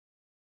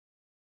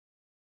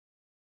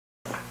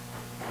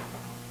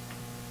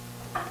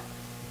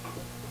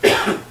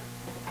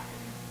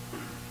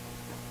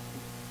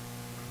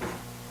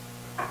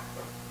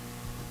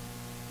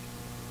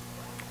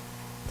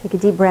Take a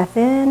deep breath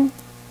in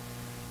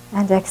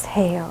and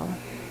exhale.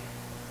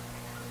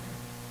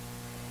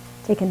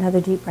 Take another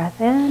deep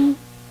breath in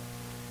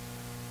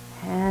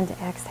and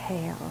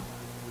exhale.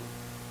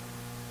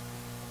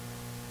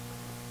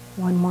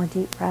 One more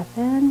deep breath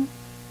in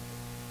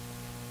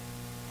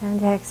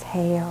and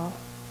exhale.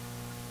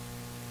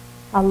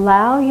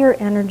 Allow your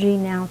energy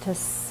now to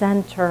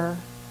center,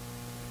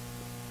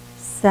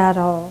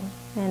 settle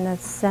in the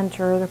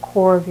center, the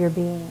core of your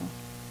being.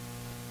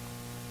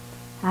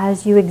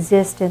 As you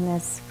exist in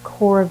this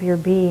core of your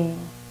being,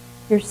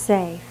 you're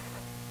safe.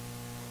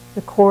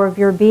 The core of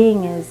your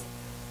being is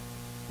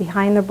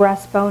behind the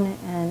breastbone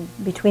and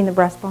between the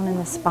breastbone and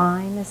the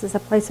spine. This is a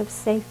place of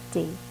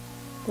safety.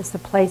 This is a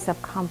place of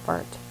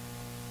comfort,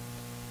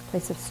 a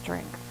place of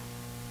strength.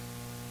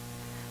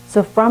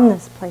 So from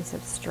this place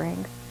of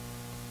strength,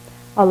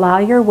 allow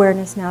your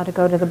awareness now to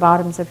go to the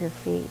bottoms of your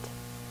feet.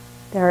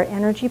 There are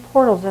energy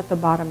portals at the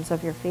bottoms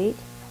of your feet.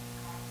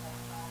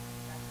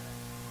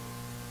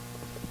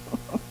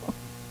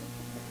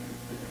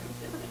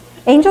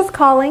 Angels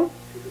calling.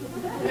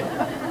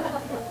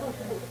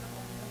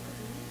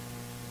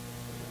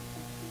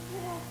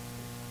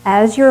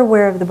 As you're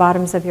aware of the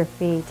bottoms of your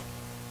feet,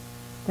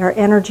 there are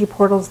energy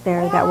portals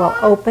there that will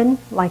open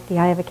like the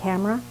eye of a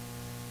camera.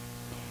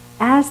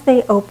 As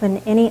they open,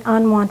 any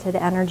unwanted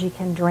energy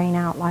can drain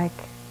out like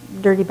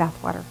dirty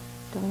bathwater.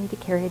 Don't need to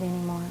carry it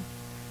anymore.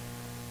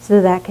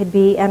 So that could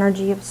be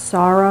energy of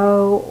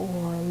sorrow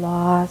or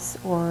loss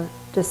or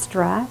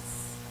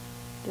distress,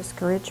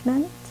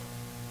 discouragement.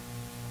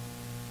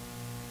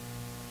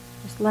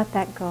 Just let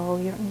that go.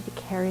 You don't need to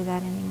carry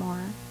that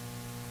anymore.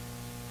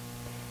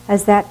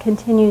 As that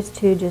continues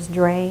to just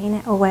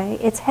drain away,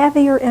 it's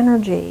heavier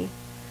energy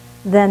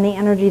than the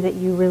energy that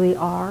you really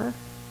are.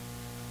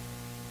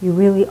 You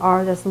really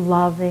are this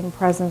loving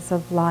presence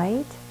of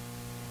light.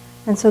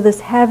 And so this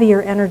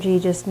heavier energy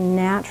just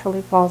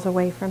naturally falls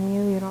away from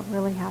you. You don't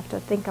really have to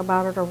think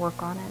about it or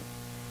work on it.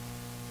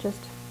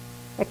 Just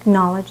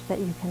acknowledge that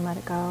you can let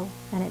it go,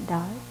 and it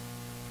does.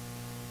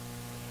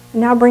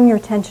 Now bring your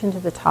attention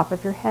to the top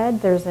of your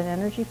head. There's an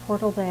energy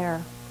portal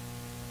there.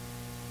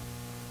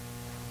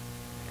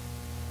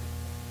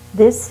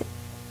 This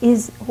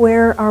is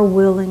where our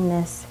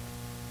willingness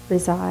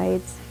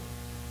resides.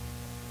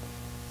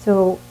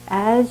 So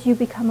as you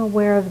become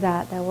aware of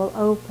that, that will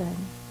open.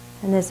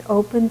 And this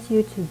opens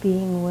you to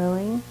being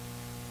willing.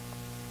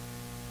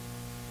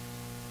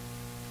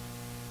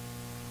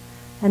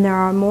 And there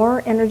are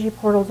more energy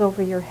portals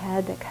over your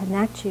head that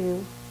connect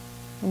you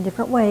in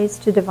different ways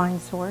to Divine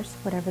Source,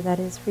 whatever that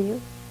is for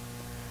you.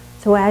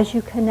 So as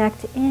you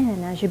connect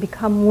in, as you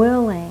become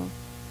willing,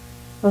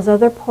 those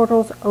other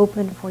portals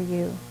open for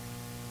you.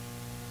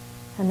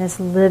 And this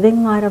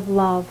living light of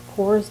love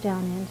pours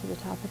down into the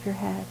top of your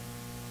head.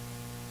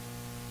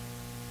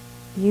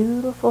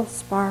 Beautiful,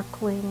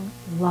 sparkling,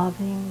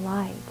 loving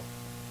light.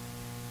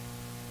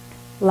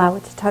 Allow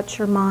it to touch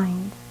your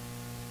mind.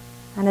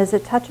 And as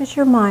it touches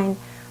your mind,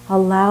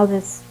 allow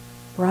this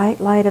bright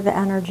light of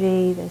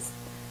energy, this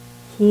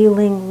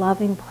healing,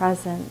 loving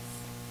presence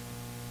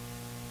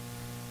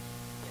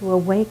to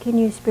awaken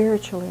you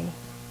spiritually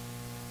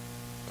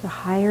to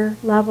higher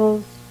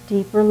levels,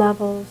 deeper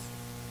levels,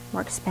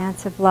 more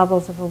expansive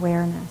levels of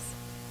awareness.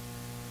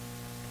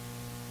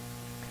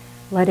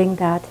 Letting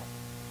that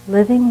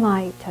living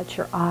light touch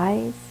your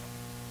eyes,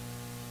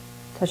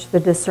 touch the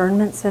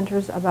discernment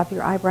centers above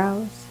your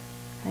eyebrows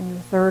and your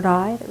third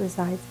eye that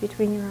resides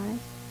between your eyes.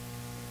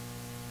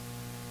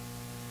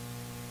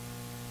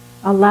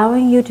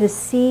 Allowing you to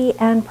see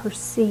and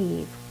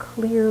perceive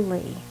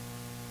clearly.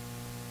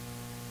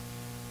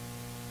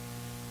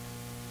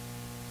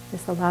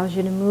 This allows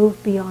you to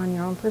move beyond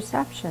your own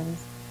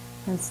perceptions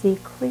and see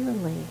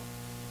clearly,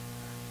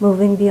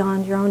 moving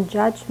beyond your own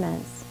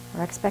judgments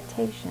or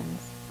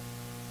expectations,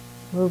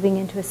 moving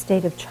into a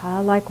state of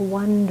childlike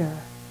wonder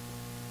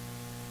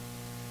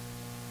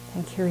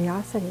and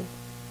curiosity.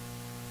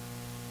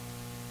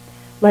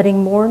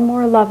 Letting more and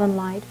more love and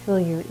light fill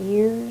your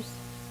ears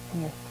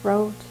and your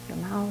throat, your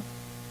mouth.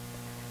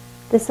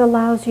 This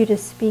allows you to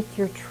speak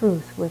your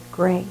truth with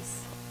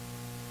grace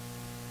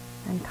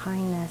and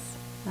kindness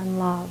and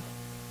love.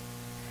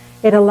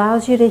 It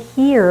allows you to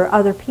hear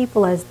other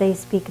people as they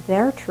speak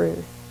their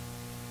truth,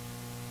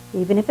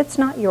 even if it's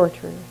not your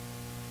truth.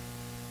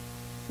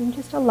 You can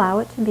just allow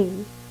it to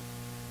be.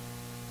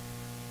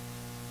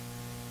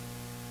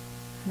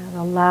 And it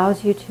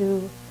allows you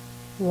to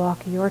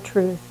walk your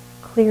truth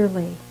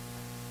clearly.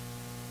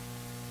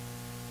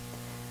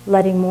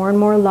 Letting more and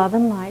more love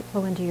and light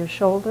flow into your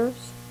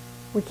shoulders.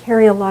 We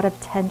carry a lot of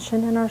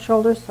tension in our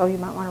shoulders, so you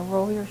might want to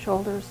roll your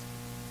shoulders.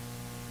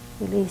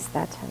 Release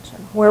that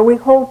tension. Where we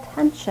hold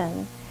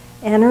tension,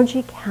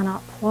 energy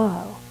cannot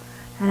flow.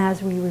 And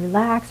as we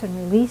relax and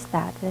release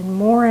that, then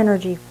more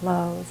energy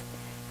flows.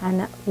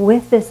 And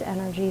with this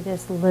energy,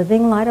 this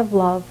living light of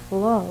love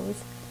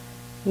flows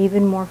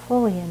even more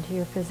fully into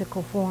your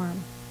physical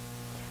form.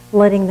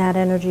 Letting that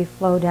energy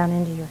flow down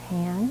into your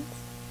hands,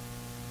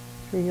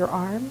 through your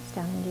arms,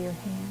 down into your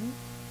hands.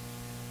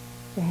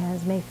 Your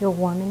hands may feel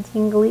warm and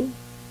tingly.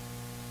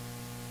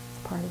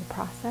 part of the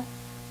process.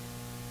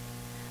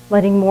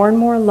 Letting more and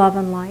more love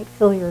and light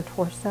fill your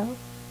torso.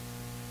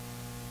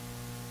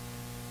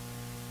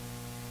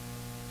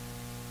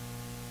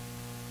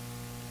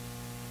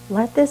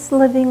 Let this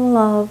living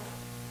love,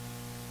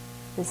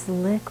 this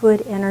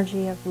liquid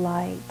energy of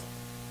light,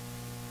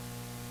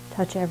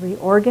 touch every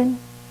organ,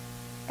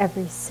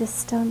 every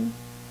system,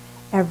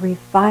 every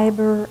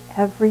fiber,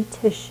 every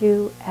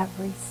tissue,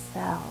 every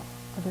cell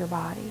of your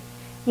body,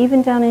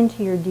 even down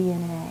into your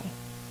DNA.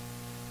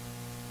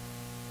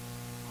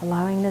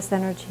 Allowing this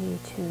energy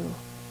to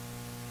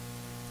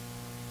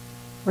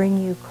bring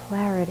you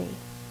clarity,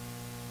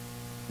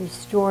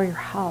 restore your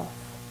health,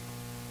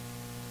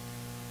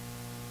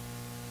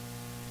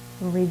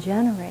 and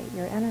regenerate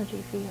your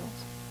energy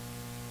fields.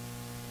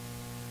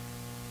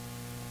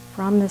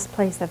 From this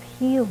place of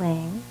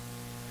healing,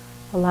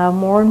 allow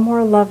more and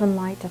more love and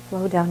light to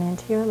flow down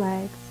into your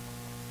legs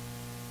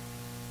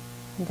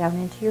and down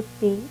into your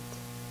feet.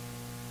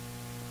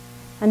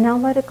 And now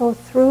let it go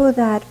through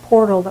that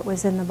portal that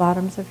was in the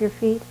bottoms of your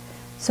feet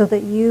so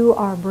that you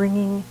are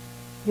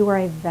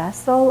a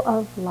vessel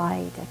of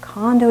light, a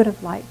conduit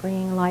of light,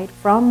 bringing light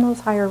from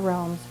those higher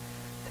realms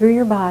through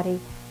your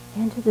body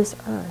into this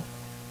earth.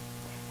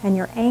 And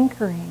you're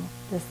anchoring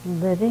this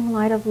living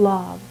light of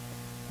love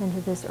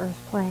into this earth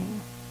plane.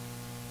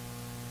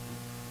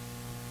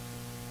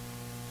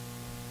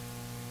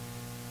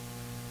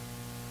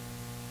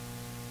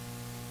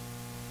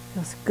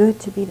 Feels good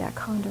to be that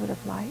conduit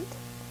of light.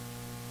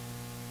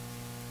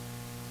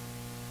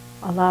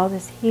 Allow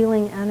this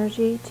healing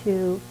energy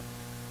to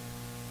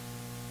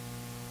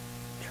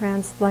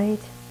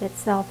translate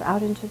itself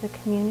out into the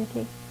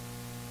community,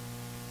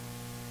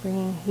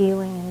 bringing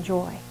healing and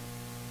joy.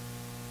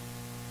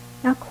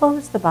 Now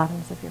close the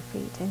bottoms of your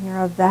feet, and you're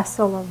a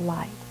vessel of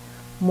light.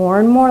 More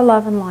and more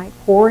love and light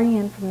pouring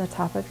in from the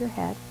top of your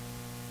head.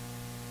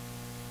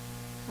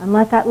 And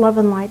let that love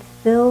and light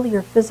fill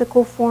your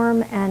physical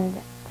form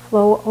and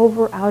flow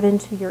over out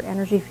into your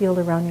energy field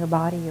around your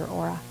body, your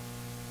aura.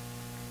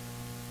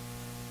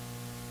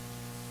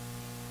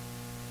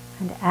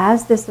 And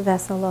as this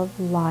vessel of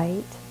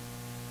light,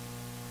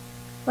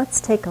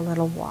 let's take a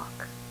little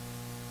walk.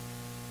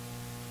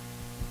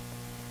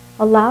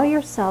 Allow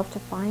yourself to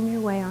find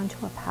your way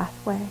onto a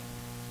pathway.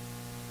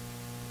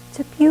 It's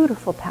a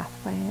beautiful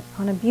pathway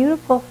on a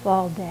beautiful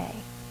fall day.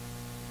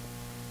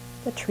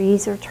 The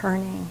trees are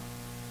turning.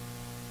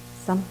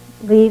 Some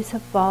leaves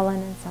have fallen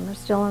and some are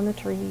still on the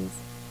trees.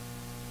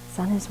 The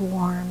sun is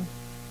warm.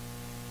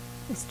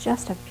 It's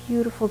just a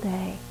beautiful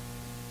day.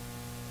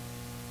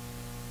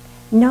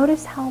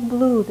 Notice how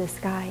blue the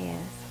sky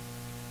is.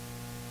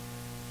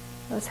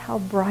 Notice how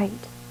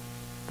bright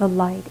the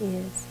light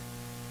is.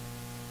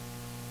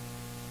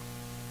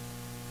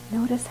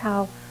 Notice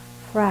how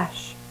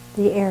fresh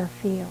the air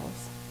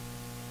feels.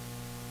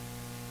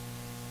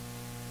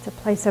 It's a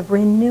place of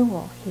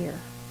renewal here.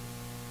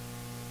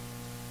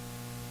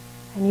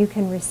 And you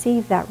can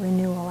receive that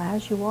renewal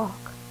as you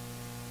walk.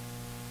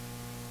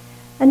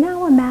 And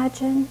now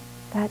imagine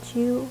that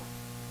you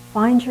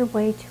find your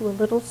way to a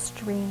little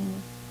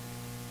stream.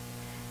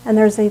 And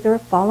there's either a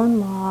fallen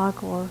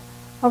log or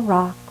a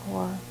rock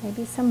or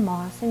maybe some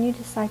moss, and you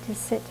decide to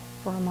sit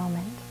for a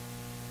moment.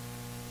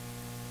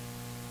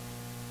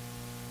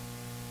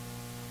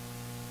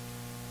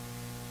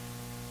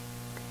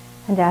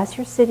 And as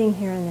you're sitting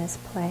here in this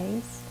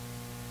place,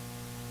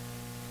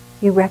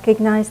 you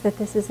recognize that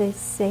this is a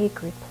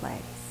sacred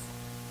place,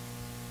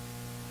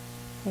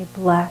 a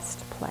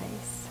blessed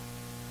place.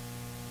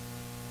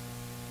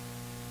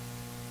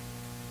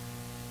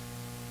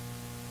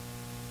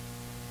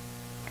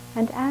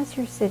 And as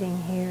you're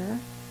sitting here,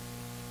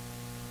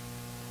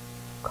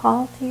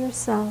 call to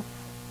yourself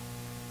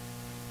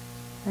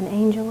an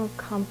angel of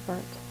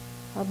comfort,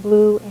 a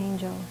blue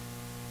angel.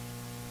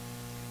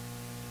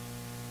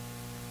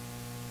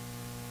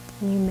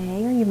 And you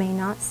may or you may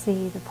not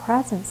see the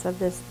presence of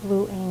this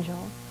blue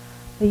angel,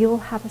 but you will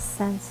have a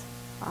sense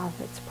of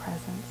its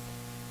presence.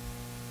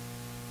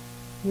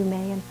 You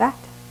may, in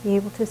fact, be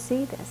able to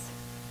see this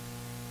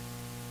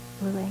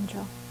blue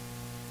angel.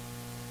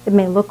 It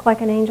may look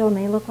like an angel, it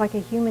may look like a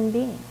human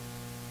being.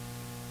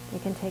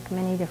 It can take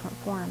many different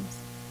forms.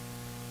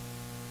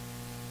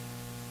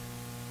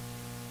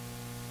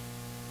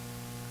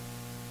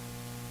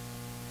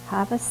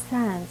 Have a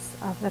sense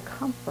of the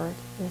comfort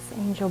this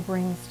angel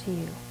brings to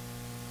you.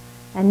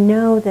 And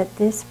know that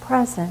this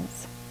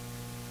presence,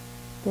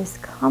 this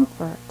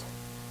comfort,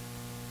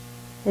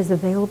 is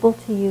available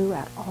to you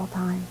at all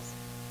times.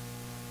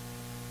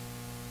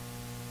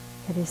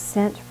 It is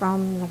sent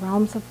from the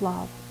realms of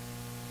love,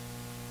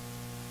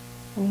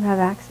 and you have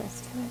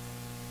access to it.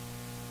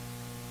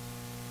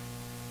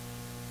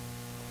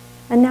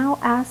 And now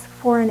ask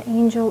for an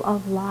angel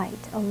of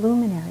light, a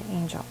luminary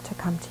angel, to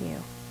come to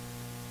you.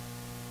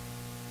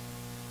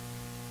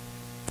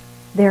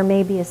 There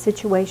may be a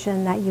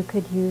situation that you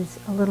could use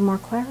a little more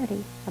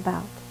clarity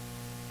about.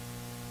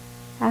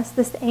 Ask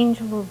this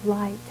angel of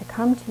light to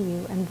come to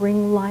you and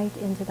bring light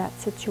into that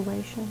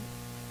situation.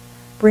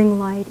 Bring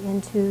light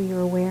into your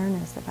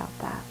awareness about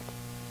that.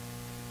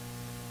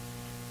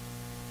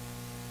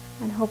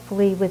 And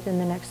hopefully within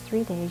the next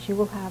 3 days you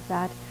will have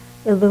that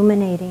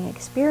illuminating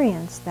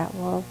experience that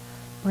will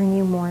bring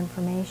you more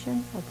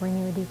information or bring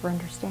you a deeper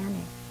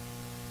understanding.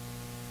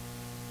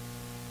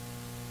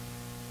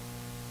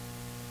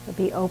 So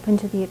be open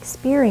to the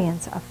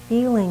experience of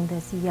feeling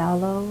this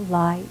yellow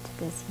light,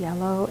 this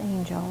yellow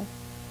angel,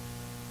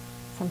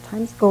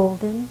 sometimes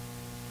golden.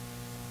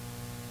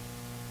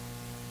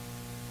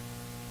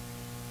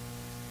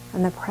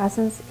 And the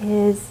presence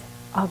is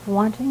of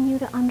wanting you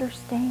to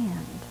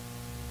understand,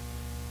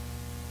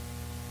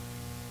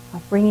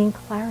 of bringing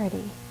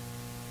clarity,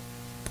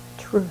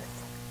 truth.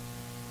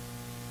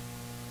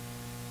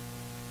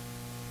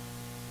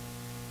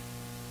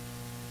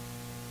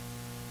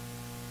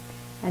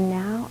 And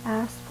now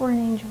ask for an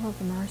angel of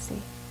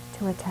mercy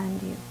to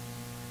attend you.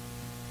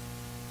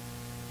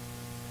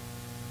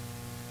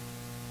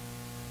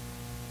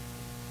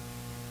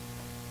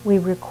 We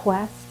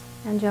request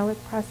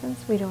angelic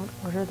presence. We don't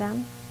order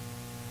them.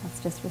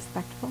 That's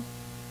disrespectful.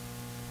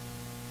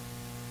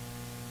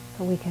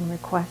 So we can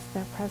request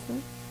their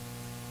presence.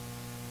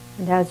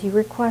 And as you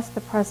request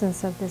the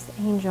presence of this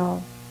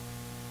angel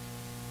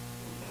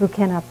who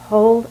can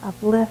uphold,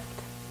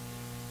 uplift,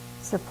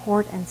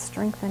 support, and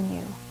strengthen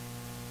you,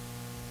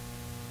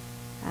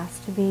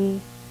 ask to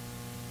be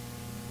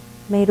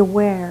made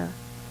aware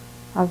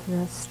of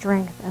the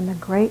strength and the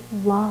great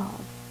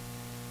love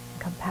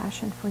and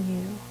compassion for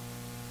you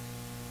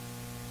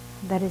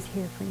that is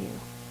here for you.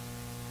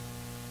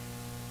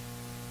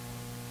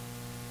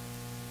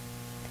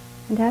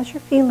 And as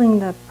you're feeling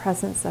the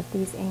presence of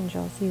these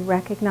angels, you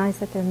recognize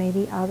that there may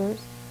be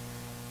others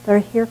that are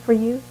here for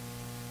you.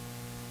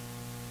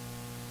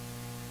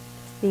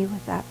 Just be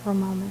with that for a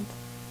moment.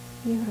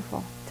 It's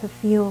beautiful to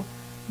feel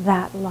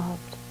that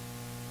loved,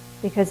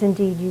 because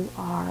indeed you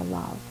are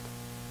loved.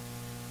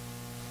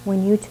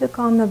 When you took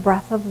on the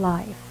breath of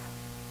life,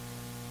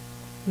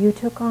 you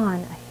took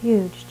on a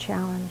huge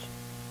challenge.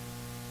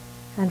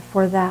 And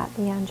for that,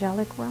 the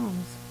angelic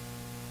realms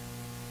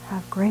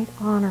have great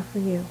honor for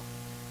you.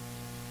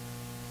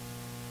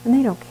 And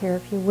they don't care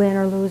if you win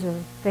or lose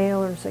or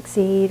fail or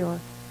succeed or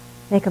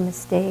make a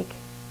mistake,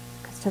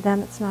 because to them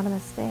it's not a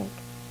mistake.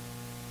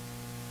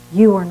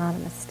 You are not a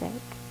mistake.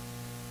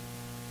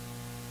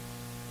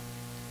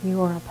 You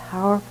are a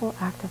powerful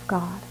act of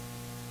God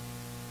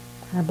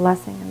and a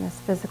blessing in this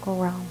physical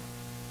realm.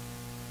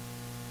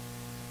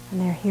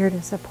 And they're here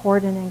to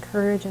support and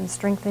encourage and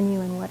strengthen you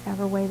in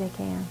whatever way they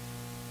can,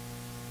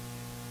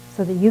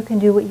 so that you can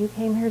do what you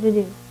came here to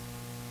do,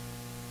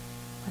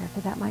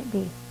 whatever that might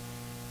be.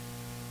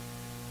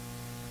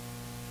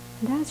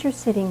 And as you're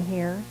sitting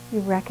here,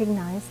 you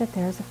recognize that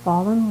there's a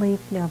fallen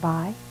leaf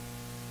nearby.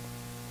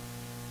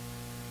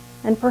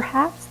 And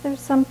perhaps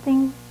there's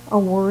something, a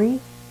worry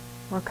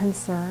or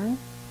concern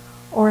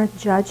or a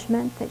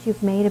judgment that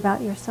you've made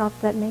about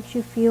yourself that makes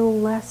you feel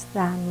less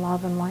than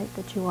love and light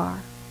that you are.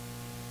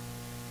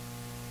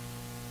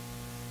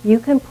 You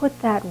can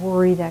put that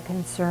worry, that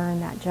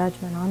concern, that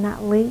judgment on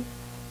that leaf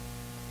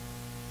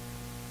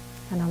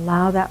and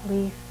allow that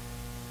leaf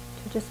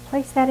to just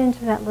place that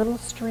into that little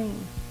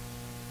stream.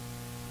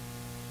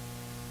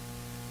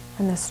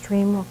 And the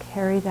stream will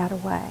carry that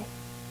away,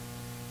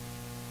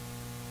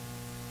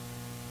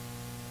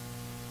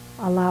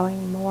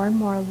 allowing more and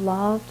more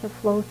love to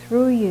flow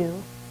through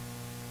you,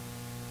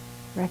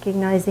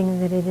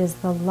 recognizing that it is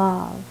the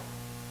love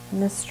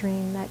in the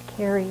stream that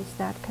carries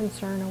that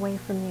concern away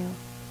from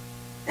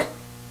you,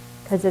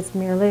 because it's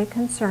merely a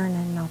concern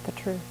and not the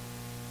truth.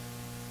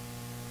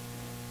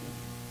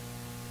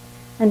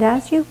 And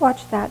as you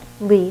watch that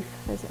leaf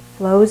as it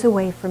flows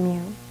away from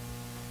you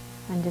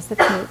and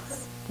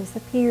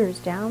disappears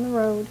down the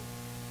road,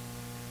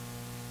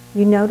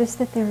 you notice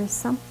that there is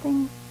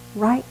something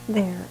right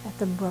there at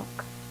the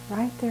brook,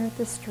 right there at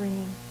the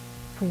stream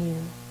for you.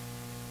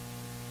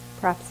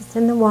 Perhaps it's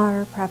in the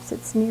water, perhaps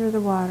it's near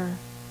the water.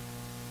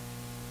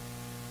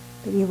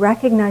 But you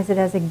recognize it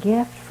as a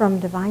gift from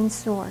divine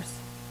source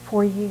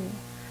for you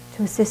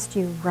to assist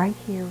you right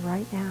here,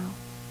 right now.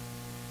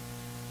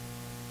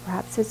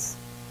 Perhaps it's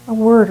a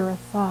word or a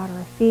thought or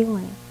a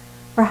feeling.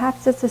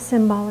 Perhaps it's a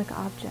symbolic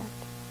object.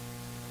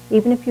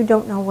 Even if you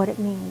don't know what it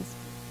means,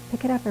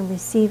 pick it up and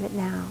receive it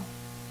now.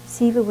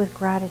 Receive it with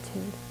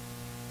gratitude.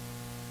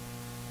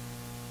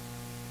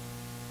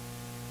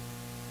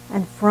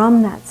 And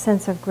from that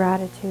sense of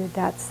gratitude,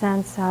 that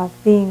sense of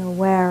being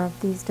aware of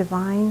this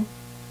divine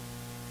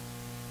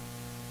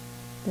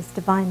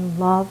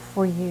love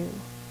for you,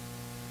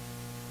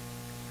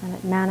 and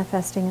it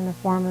manifesting in the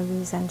form of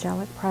these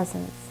angelic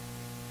presence,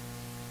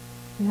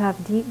 you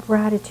have deep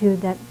gratitude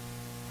that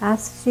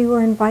asks you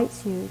or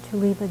invites you to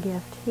leave a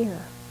gift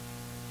here.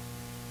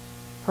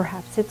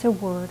 Perhaps it's a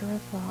word or a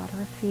thought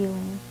or a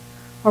feeling,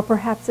 or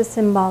perhaps a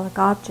symbolic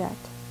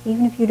object.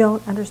 Even if you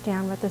don't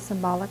understand what the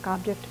symbolic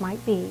object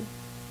might be,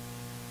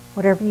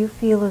 whatever you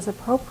feel is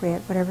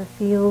appropriate, whatever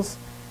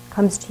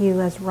comes to you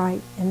as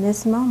right in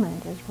this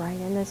moment is right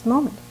in this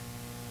moment.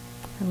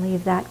 And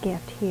leave that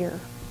gift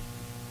here.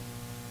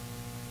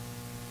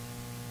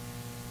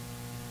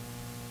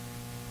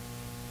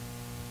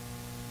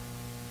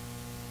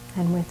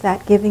 And with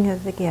that giving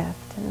of the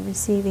gift and the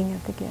receiving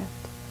of the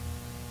gift,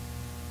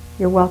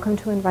 you're welcome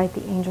to invite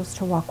the angels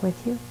to walk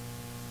with you.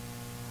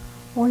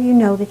 Or you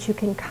know that you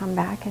can come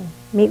back and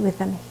meet with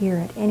them here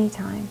at any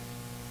time.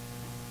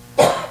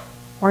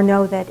 Or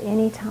know that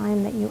any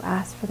time that you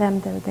ask for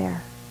them, they're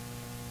there.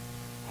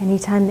 Any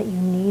time that you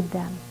need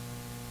them,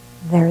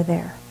 they're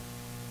there.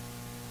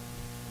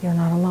 You're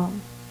not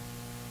alone.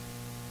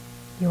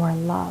 You are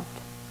loved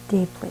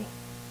deeply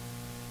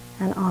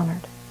and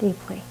honored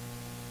deeply.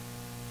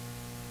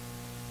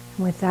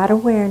 And with that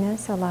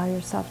awareness, allow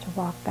yourself to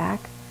walk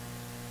back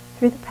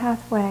through the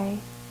pathway,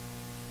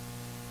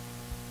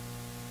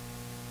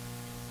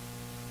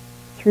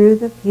 through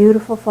the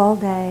beautiful fall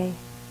day,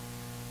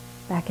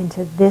 back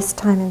into this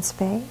time and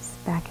space,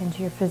 back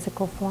into your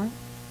physical form.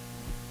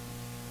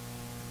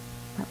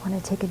 You might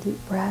want to take a deep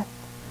breath.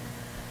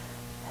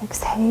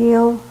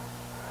 Exhale.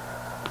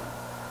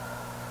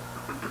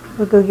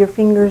 Wiggle your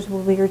fingers,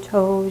 wiggle your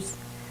toes.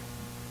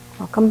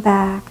 Welcome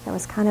back. That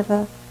was kind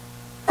of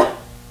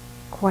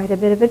quite a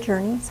bit of a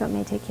journey, so it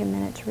may take you a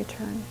minute to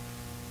return.